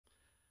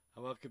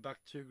Welcome back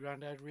to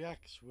Grandad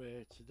Reacts,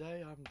 where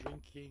today I'm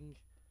drinking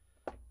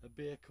a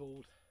beer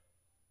called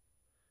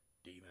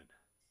Demon.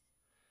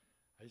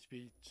 I used to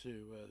be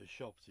to the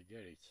shop to get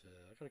it.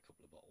 I got a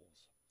couple of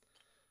bottles,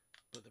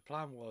 but the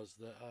plan was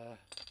that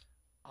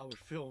I would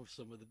film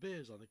some of the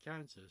beers on the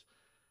counters.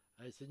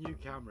 It's a new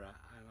camera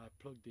and I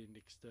plugged in the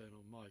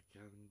external mic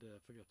and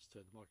forgot to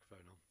turn the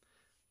microphone on.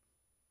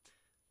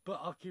 But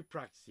I'll keep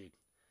practicing.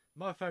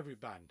 My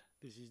favourite band,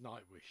 this is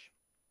Nightwish.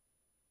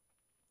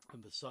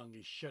 And the song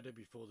is Shudder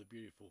Before the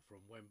Beautiful from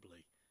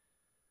Wembley.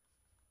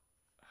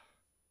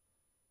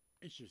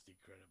 It's just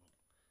incredible.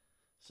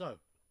 So,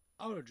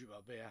 I'm going to drink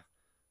my beer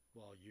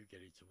while you get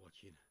into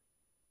watching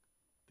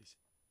this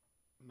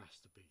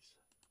masterpiece.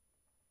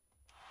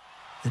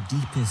 The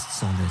deepest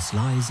solace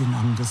lies in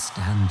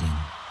understanding.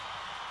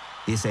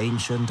 This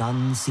ancient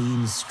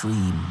unseen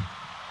stream,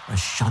 a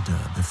shudder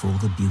before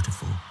the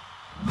beautiful.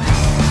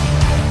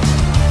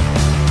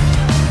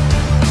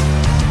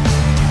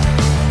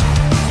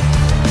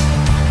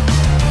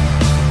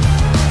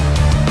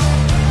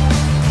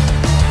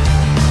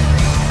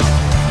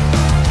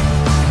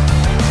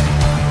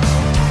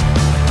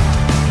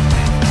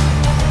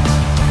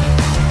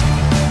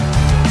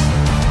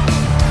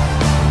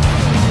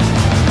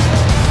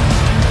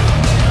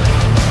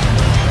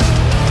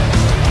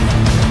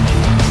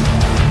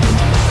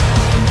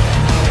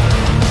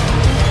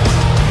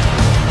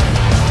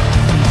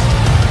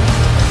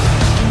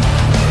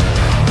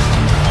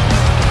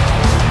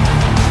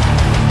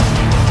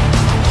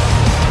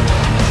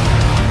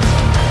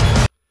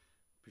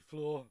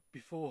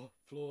 Before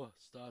Floor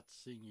starts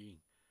singing,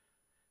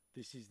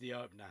 this is the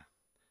opener.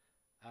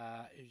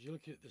 If you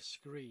look at the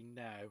screen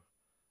now,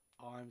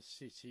 I'm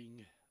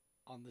sitting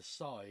on the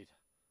side,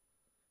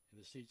 in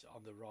the seats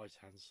on the right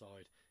hand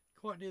side,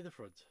 quite near the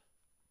front.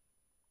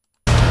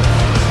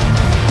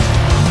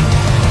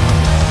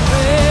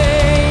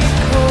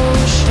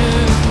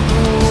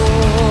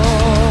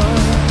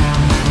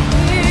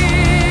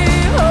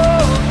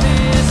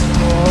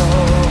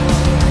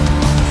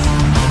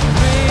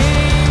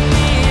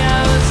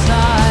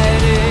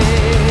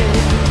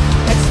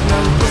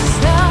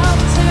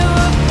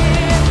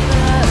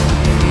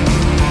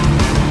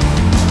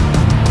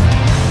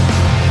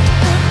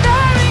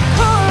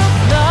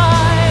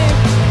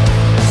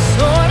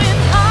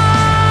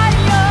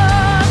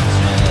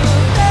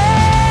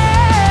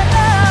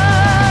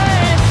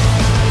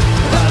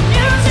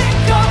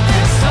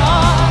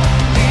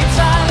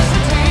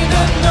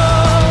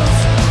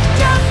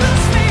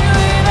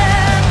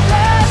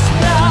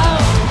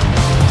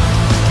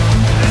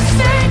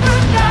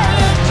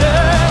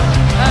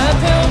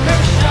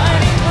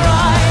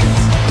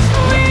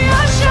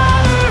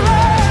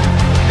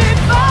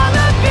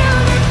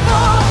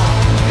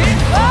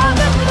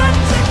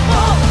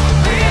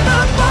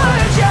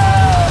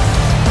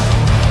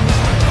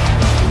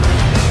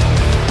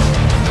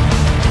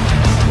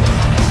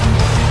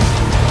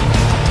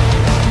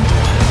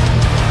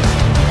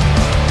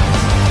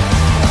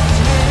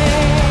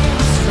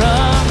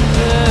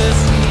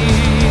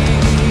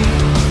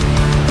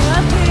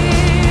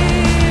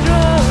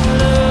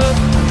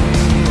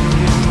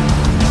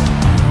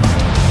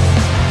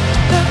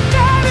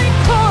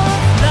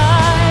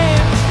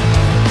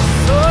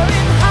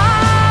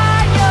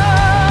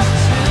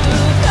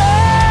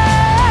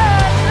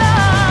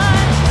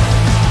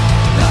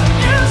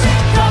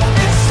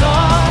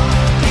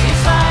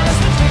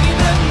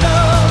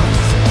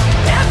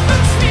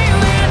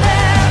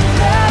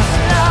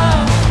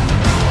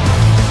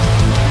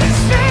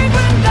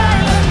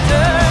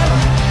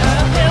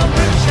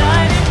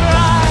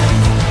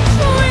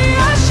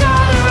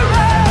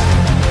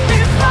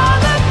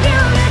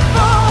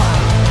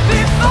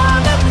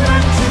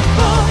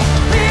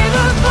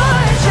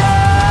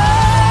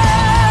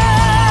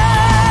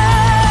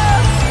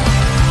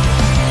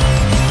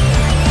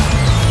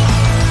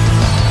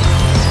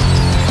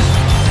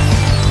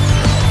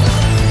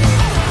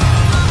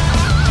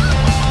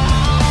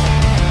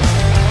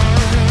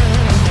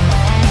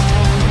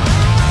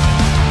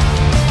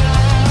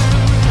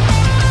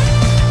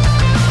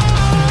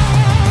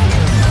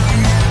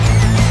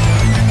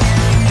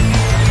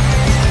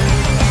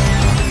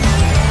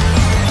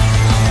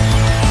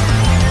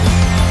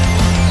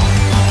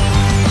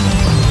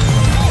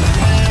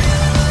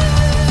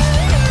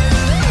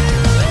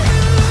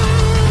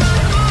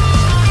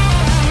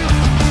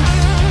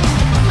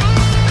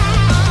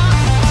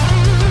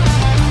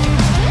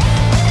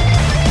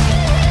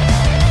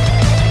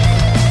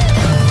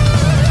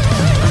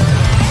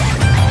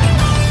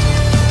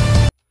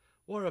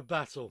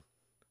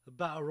 A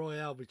battle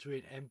royale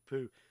between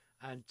Empu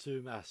and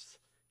Tumas.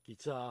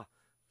 Guitar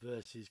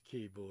versus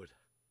keyboard.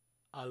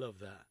 I love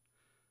that.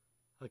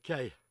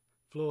 Okay,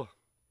 Floor,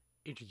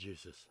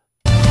 introduce us.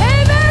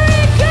 Hey,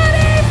 very good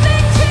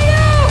evening to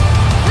you,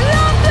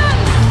 London,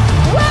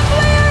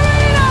 Wembley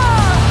Arena.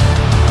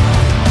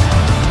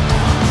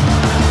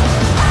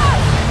 Hey,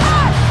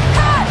 hey,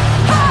 hey,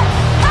 hey,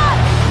 hey,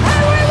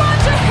 hey, we want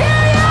to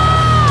hear you.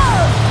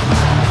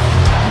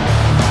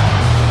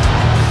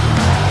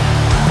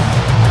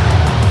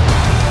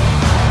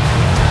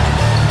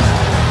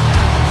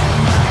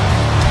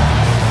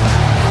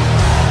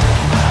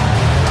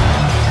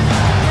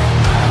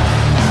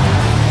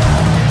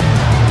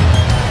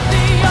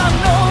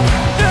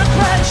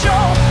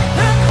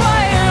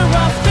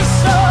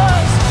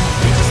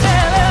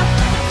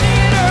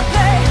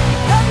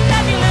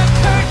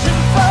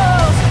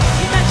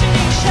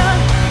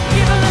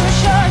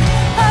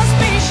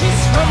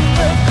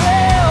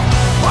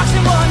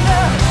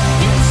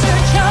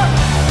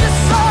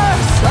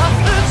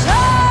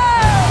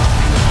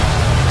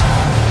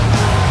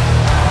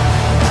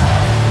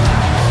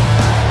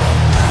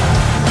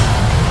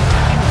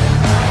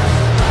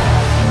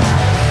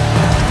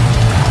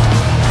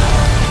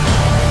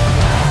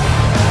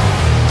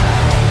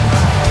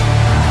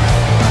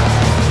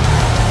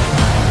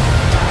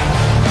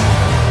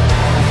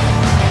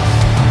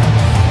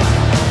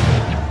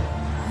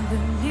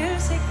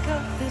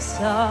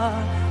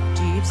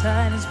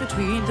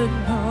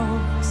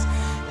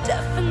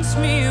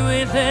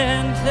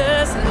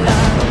 endless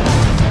love.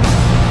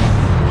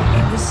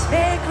 In this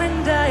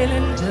vagrant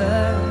island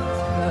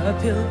earth, a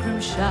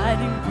pilgrim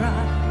shining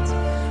bright,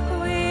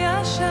 we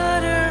are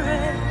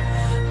shuddering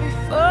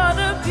before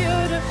the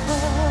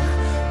beautiful,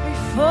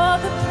 before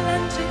the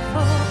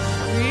plentiful,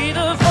 we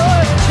the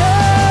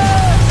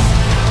voyagers.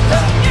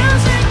 The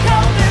music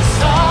of this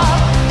song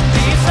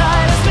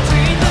divides us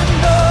between the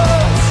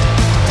notes.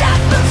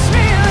 Death and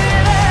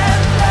spirit,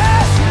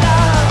 endless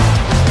love.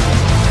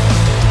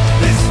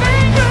 This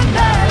vagrant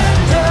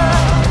island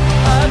earth,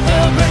 a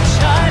pilgrim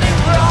shining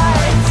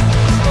bright,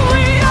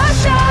 we are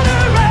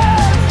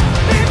shuddering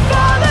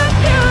before the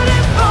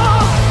beautiful,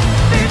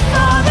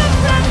 before the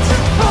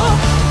plentiful,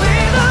 we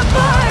the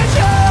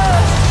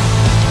voyagers.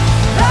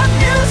 The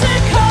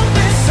music of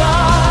this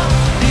song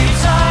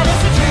divides us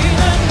between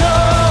the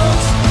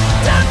notes.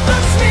 Death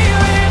and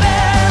spirit,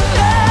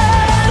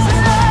 endless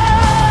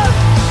love.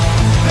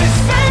 This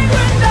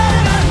vagrant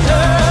island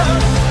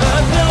earth, a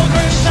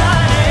pilgrim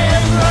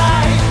shining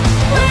bright,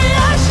 we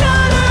are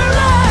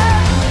shuddering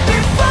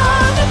before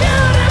the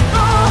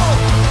beautiful,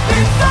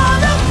 before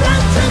the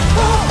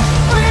plentiful,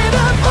 we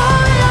the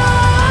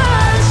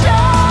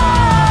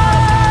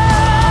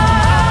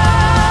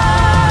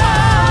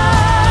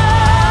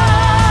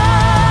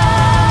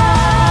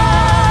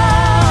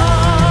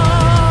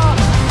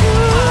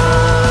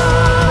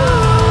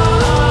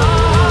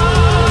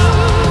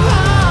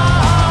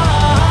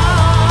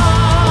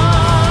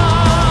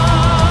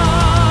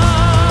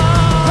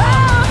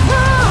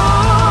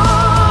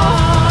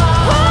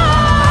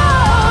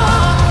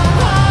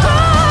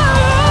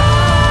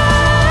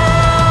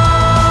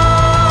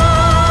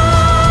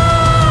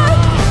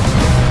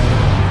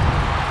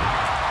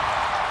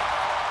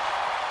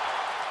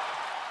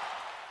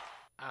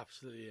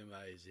Absolutely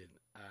amazing,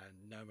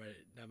 and no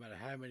matter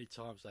how many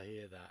times I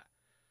hear that,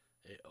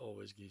 it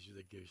always gives you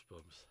the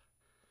goosebumps.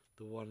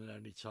 The one and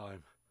only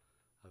time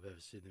I've ever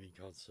seen them in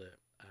concert,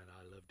 and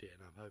I loved it,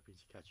 and I'm hoping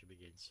to catch them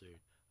again soon.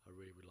 I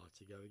really would like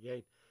to go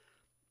again.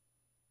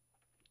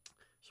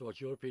 So what's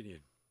your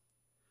opinion?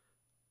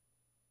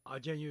 I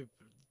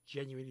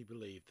genuinely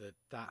believe that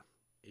that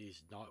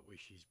is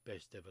Nightwish's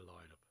best ever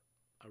lineup.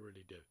 I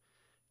really do.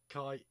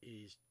 Kai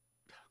is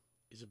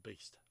a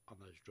beast on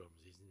those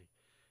drums, isn't he?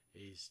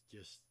 He's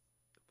just,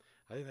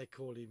 I think they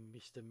call him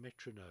Mr.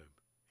 Metronome.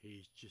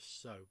 He's just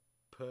so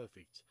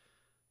perfect,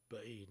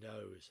 but he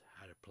knows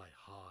how to play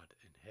hard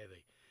and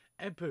heavy.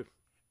 Empu,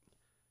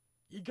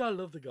 you gotta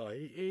love the guy.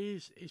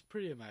 He's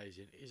pretty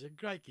amazing. He's a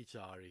great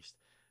guitarist.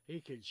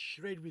 He can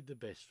shred with the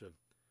best of them,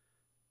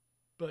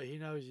 but he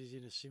knows he's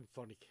in a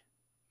symphonic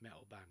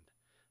metal band,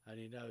 and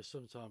he knows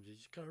sometimes he's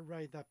just got to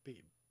rein that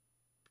bit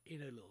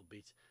in a little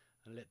bit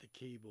and let the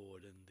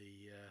keyboard and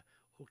the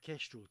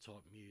orchestral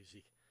type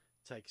music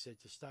take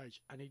centre stage,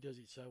 and he does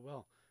it so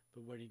well.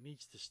 But when he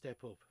needs to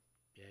step up,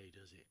 yeah, he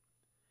does it.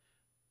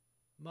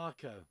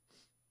 Marco,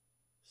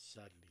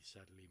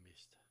 sadly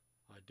missed.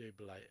 I do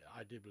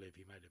believe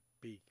he made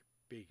a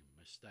big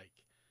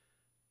mistake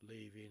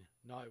leaving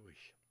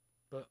Nightwish,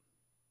 but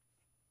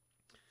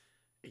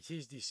it's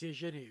his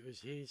decision. It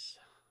was his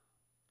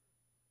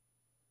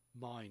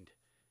mind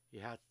he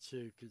had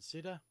to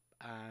consider,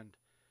 and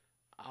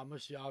I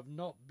must say I've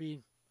not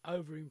been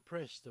over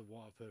impressed of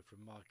what I've heard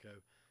from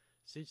Marco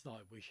since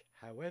Nightwish.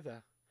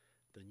 However,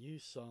 the new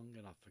song,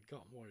 and I've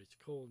forgotten what it's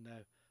called now,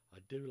 I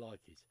do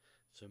like it.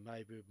 So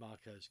maybe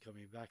Marco's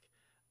coming back,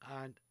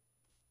 and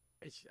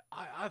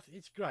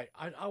it's great.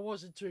 I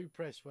wasn't too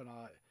impressed when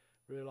I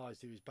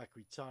realised he was back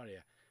with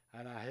Taria,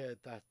 and I heard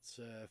that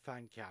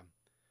fan cam,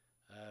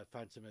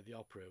 Phantom of the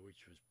Opera,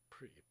 which was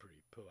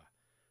pretty poor.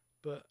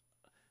 But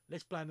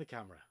let's blame the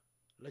camera.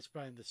 Let's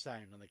blame the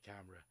sound on the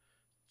camera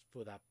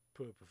for that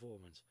poor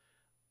performance.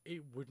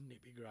 Wouldn't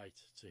it be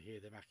great to hear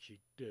them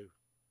actually do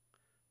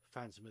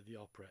Phantom of the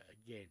Opera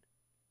again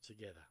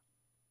together?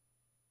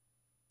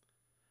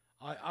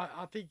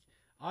 I think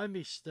I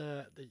missed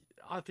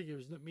I think it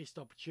was a missed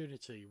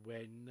opportunity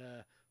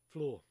when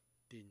Floor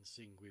didn't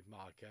sing with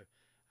Marco,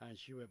 and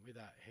she went with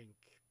that Henk,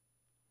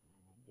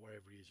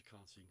 whatever he is, who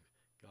can't sing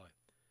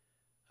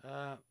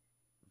guy.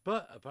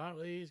 But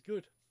apparently he's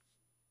good.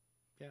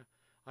 Yeah,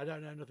 I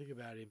don't know nothing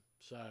about him,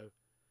 so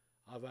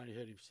I've only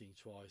heard him sing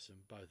twice,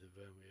 and both of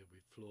them were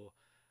with Floor,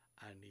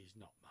 and he's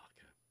not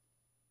Marco.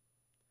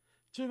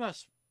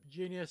 Tumas,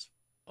 genius,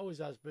 always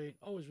has been,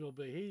 always will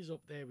be. He's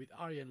up there with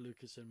Arjen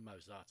Lucas and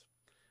Mozart.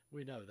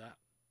 We know that.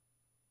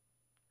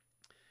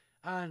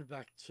 And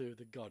back to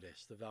the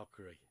goddess, the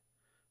Valkyrie,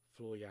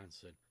 Floor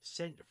Jansen,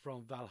 sent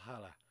from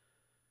Valhalla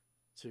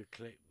to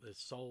collect the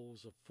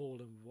souls of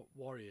fallen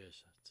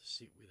warriors to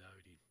sit with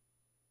Odin.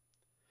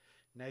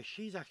 Now,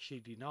 she's actually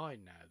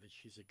denied now that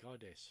she's a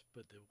goddess,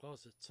 but there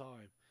was a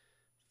time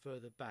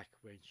further back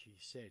when she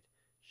said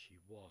she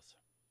was.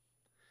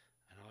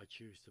 And I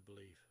choose to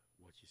believe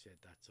what she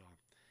said that time.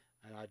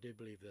 And I do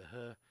believe that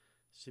her,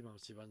 Simon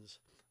Simmons,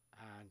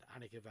 and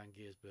Annika van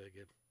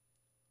Giersbergen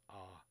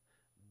are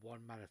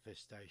one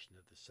manifestation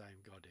of the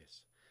same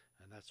goddess.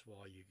 And that's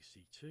why you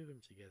see two of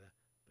them together,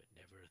 but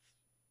never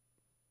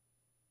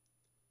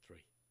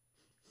three.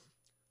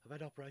 I've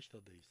had operation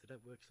on these. They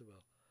don't work so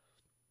well.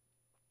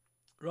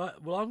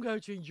 Right, well, I'm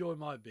going to enjoy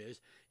my beers.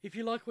 If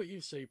you like what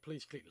you've seen,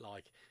 please click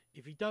like.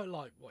 If you don't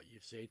like what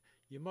you've seen,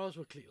 you might as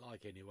well click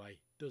like anyway.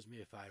 It does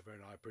me a favour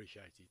and I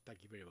appreciate it.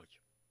 Thank you very much.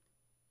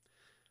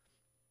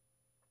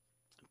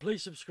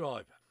 Please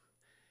subscribe.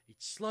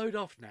 It's slowed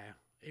off now.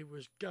 It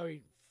was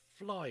going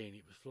flying.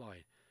 It was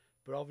flying.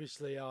 But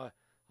obviously, I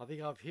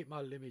think I've hit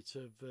my limit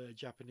of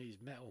Japanese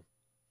metal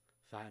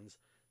fans.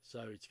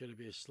 So it's going to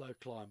be a slow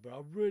climb. But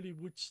I really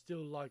would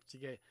still like to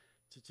get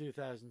to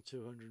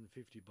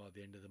 2,250 by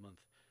the end of the month.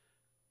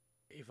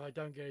 If I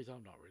don't get it,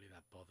 I'm not really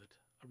that bothered.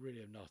 I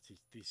really am not.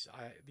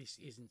 This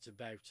isn't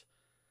about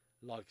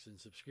likes and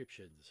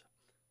subscriptions.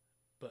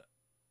 But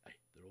hey,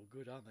 they're all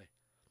good, aren't they?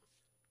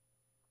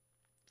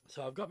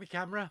 So I've got my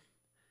camera.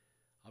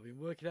 I've been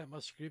working out my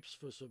scripts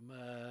for some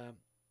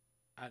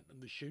and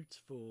the shoots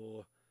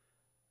for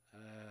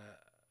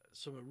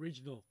some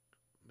original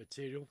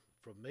material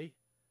from me.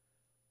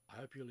 I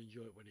hope you'll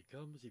enjoy it when it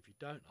comes. If you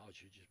don't, I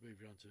should just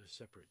move it on to a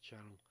separate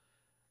channel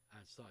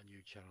and start a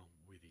new channel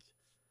with it.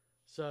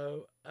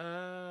 So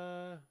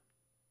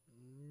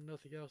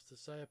nothing else to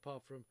say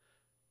apart from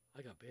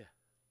I got beer.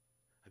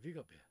 Have you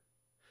got beer?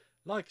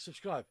 Like,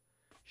 subscribe,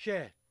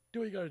 share, do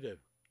what you got to do.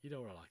 You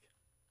know what I like.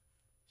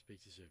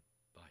 Speak to you soon.